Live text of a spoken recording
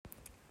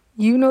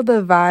You know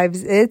the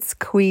vibes. It's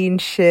queen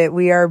shit.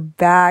 We are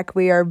back.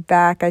 We are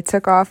back. I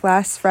took off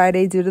last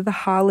Friday due to the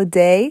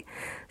holiday.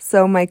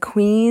 So my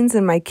queens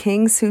and my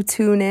kings who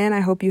tune in, I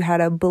hope you had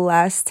a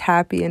blessed,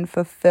 happy, and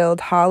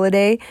fulfilled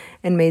holiday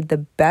and made the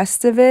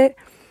best of it.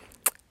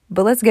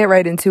 But let's get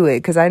right into it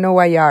because I know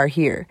why y'all are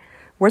here.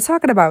 We're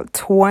talking about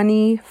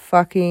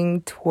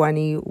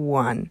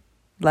 2021.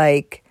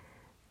 Like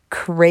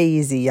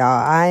crazy,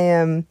 y'all. I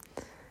am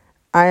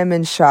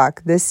in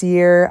shock. This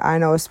year, I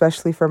know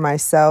especially for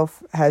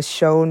myself, has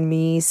shown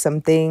me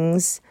some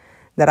things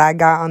that I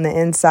got on the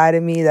inside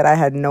of me that I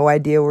had no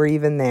idea were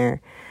even there.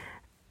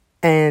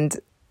 And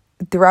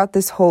throughout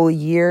this whole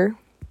year,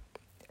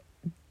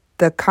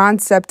 the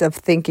concept of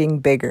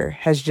thinking bigger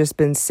has just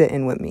been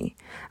sitting with me.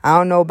 I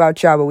don't know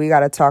about y'all, but we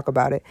got to talk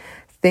about it.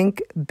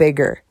 Think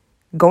bigger.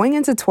 Going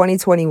into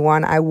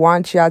 2021, I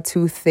want y'all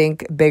to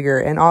think bigger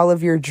in all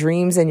of your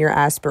dreams and your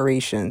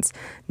aspirations.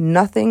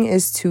 Nothing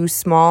is too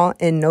small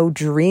and no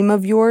dream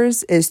of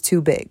yours is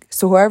too big.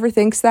 So whoever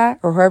thinks that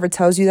or whoever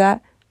tells you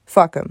that,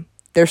 fuck them.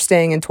 They're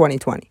staying in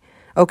 2020.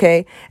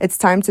 Okay? It's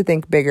time to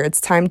think bigger. It's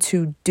time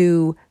to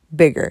do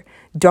bigger.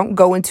 Don't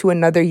go into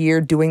another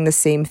year doing the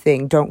same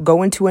thing. Don't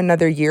go into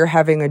another year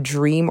having a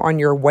dream on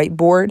your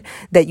whiteboard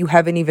that you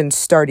haven't even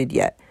started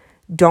yet.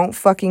 Don't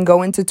fucking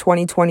go into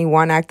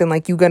 2021 acting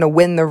like you're going to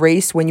win the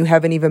race when you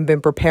haven't even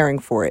been preparing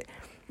for it.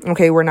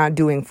 Okay, we're not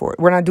doing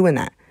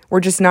that.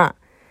 We're just not.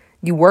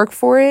 You work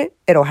for it,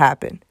 it'll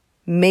happen.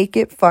 Make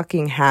it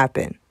fucking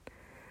happen.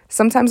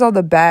 Sometimes all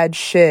the bad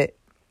shit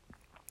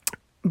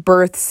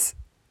births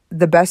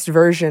the best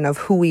version of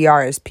who we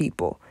are as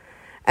people.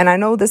 And I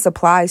know this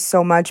applies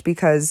so much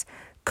because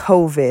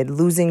COVID,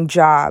 losing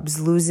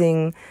jobs,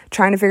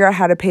 trying to figure out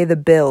how to pay the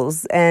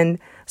bills, and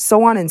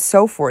so on and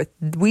so forth.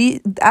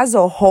 We, as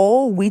a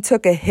whole, we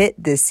took a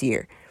hit this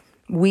year.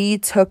 We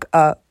took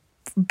a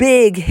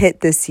big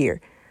hit this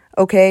year,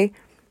 okay?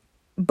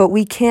 But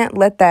we can't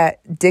let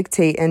that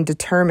dictate and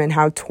determine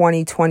how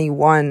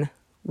 2021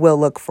 will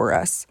look for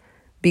us,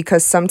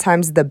 because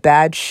sometimes the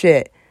bad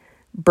shit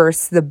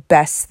bursts the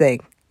best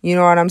thing. You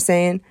know what I'm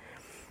saying?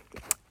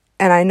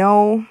 And I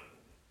know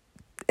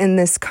in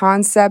this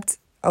concept,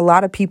 a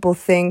lot of people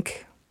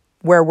think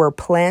where we're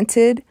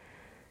planted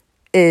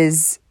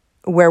is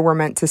where we're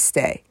meant to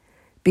stay,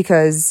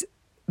 because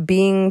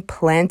being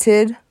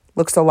planted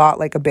looks a lot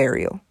like a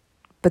burial,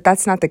 but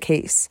that's not the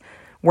case.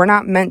 We're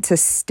not meant to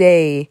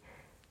stay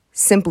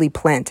simply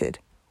planted.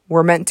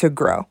 We're meant to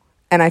grow.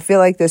 And I feel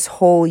like this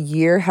whole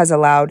year has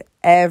allowed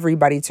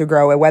everybody to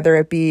grow, whether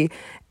it be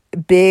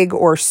big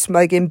or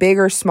like in big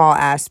or small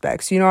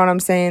aspects. You know what I'm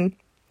saying?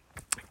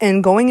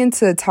 And going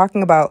into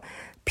talking about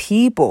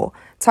the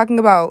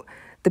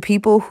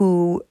people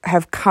who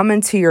have come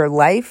into your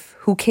life,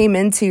 who came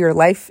into your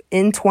life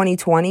in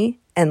 2020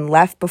 and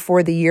left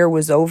before the year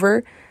was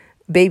over,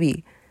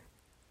 baby,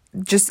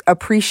 just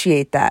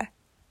appreciate that,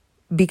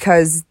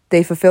 because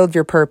they fulfilled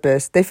your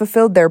purpose. They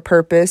fulfilled their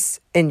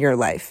purpose in your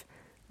life.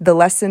 The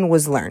lesson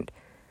was learned.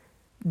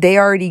 They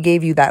already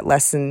gave you that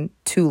lesson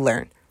to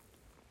learn.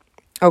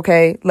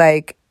 Okay?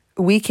 Like,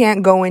 we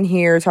can't go in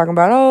here talking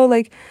about, oh,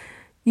 like,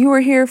 you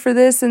were here for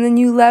this and then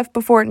you left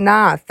before.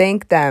 Nah,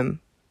 thank them.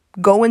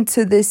 Go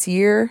into this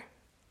year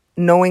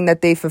knowing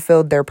that they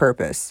fulfilled their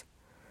purpose.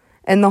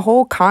 And the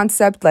whole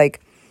concept, like,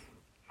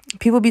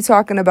 people be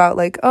talking about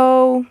like,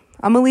 oh,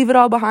 I'm going to leave it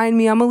all behind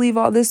me. I'm going to leave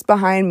all this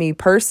behind me.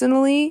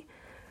 Personally,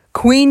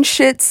 queen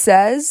shit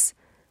says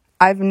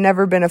I've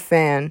never been a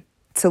fan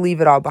to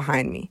leave it all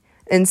behind me.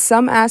 In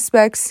some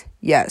aspects,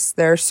 yes,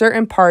 there are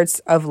certain parts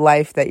of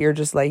life that you're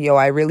just like, yo,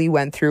 I really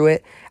went through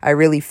it. I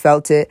really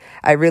felt it.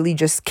 I really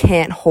just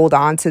can't hold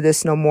on to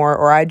this no more,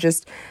 or I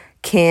just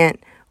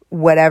can't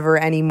whatever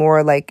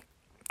anymore. Like,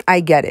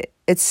 I get it.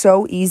 It's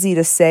so easy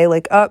to say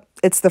like, oh,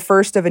 it's the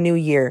first of a new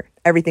year.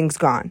 Everything's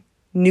gone.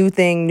 New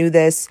thing, new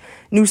this,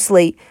 new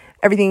slate,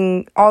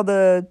 everything, all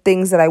the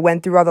things that I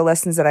went through, all the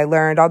lessons that I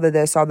learned, all the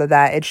this, all the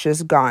that, it's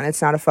just gone.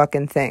 It's not a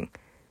fucking thing.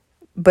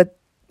 But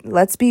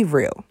let's be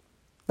real.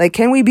 Like,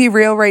 can we be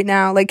real right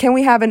now? Like, can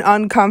we have an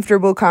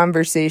uncomfortable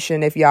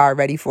conversation if y'all are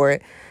ready for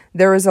it?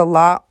 There is a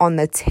lot on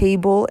the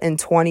table in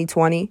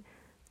 2020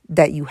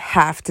 that you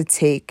have to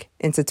take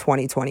into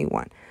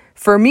 2021.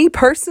 For me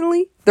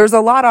personally, there's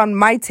a lot on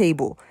my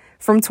table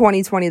from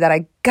 2020 that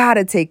I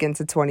gotta take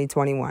into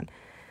 2021.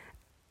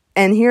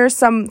 And here are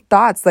some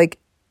thoughts, like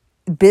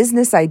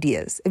business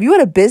ideas. If you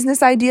had a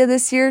business idea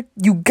this year,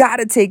 you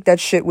gotta take that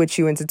shit with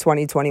you into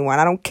 2021.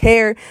 I don't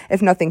care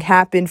if nothing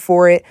happened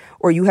for it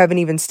or you haven't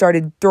even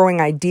started throwing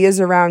ideas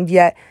around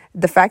yet.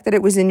 The fact that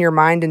it was in your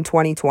mind in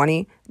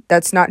 2020,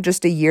 that's not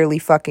just a yearly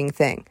fucking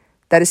thing.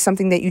 That is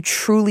something that you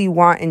truly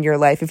want in your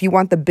life. If you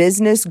want the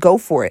business, go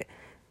for it.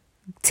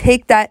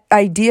 Take that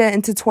idea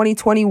into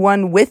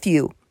 2021 with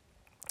you.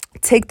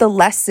 Take the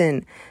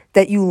lesson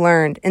that you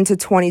learned into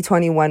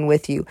 2021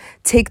 with you.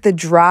 Take the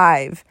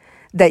drive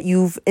that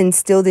you've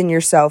instilled in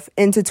yourself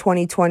into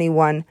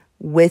 2021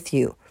 with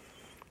you.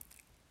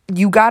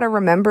 You got to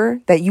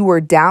remember that you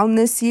were down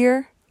this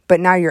year, but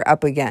now you're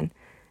up again.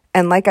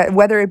 And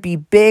whether it be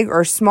big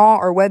or small,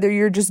 or whether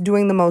you're just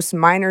doing the most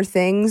minor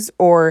things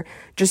or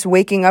just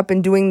waking up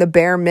and doing the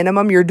bare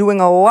minimum, you're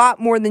doing a lot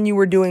more than you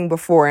were doing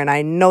before. And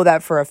I know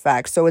that for a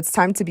fact. So it's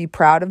time to be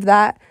proud of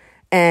that.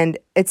 And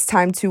it's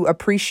time to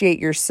appreciate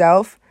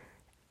yourself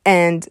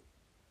and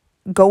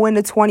go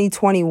into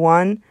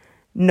 2021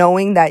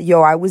 knowing that,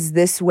 I was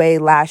this way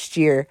last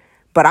year,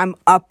 but I'm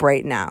up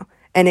right now.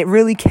 And it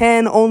really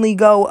can only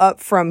go up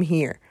from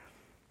here.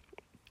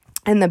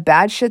 And the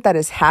bad shit that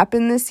has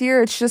happened this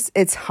year,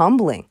 it's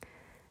humbling.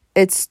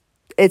 It's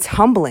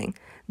humbling.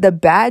 The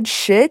bad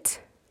shit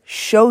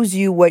shows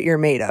you what you're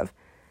made of.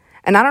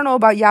 And I don't know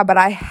about y'all, but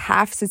I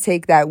have to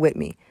take that with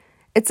me.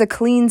 It's a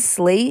clean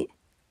slate,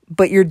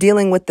 but you're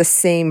dealing with the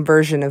same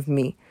version of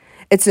me.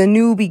 It's a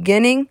new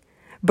beginning,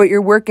 but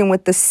you're working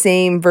with the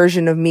same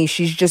version of me.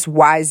 She's just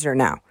wiser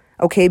now.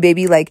 Okay,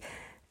 baby? Like,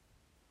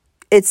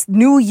 it's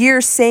new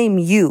year, same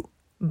you,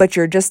 but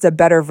you're just a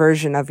better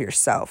version of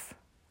yourself.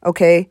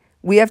 Okay?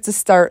 We have to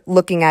start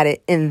looking at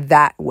it in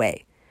that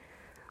way.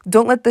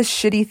 Don't let the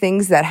shitty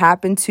things that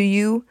happen to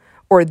you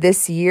or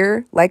this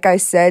year, like I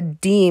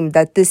said, deem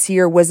that this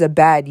year was a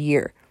bad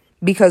year.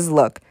 Because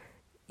look,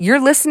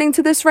 you're listening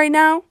to this right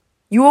now.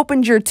 You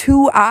opened your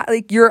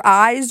your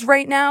eyes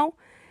right now.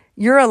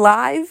 You're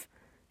alive.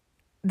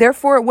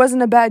 Therefore, it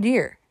wasn't a bad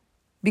year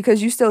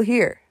because you're still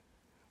here,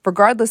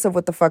 regardless of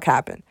what the fuck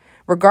happened,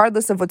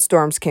 regardless of what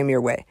storms came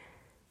your way.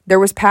 There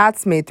was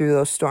paths made through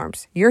those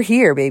storms. You're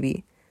here,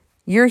 baby.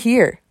 You're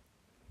here.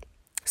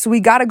 So we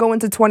got to go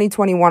into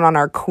 2021 on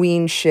our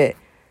queen shit.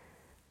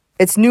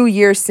 It's new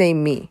year,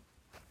 same me.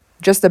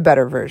 Just a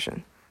better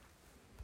version.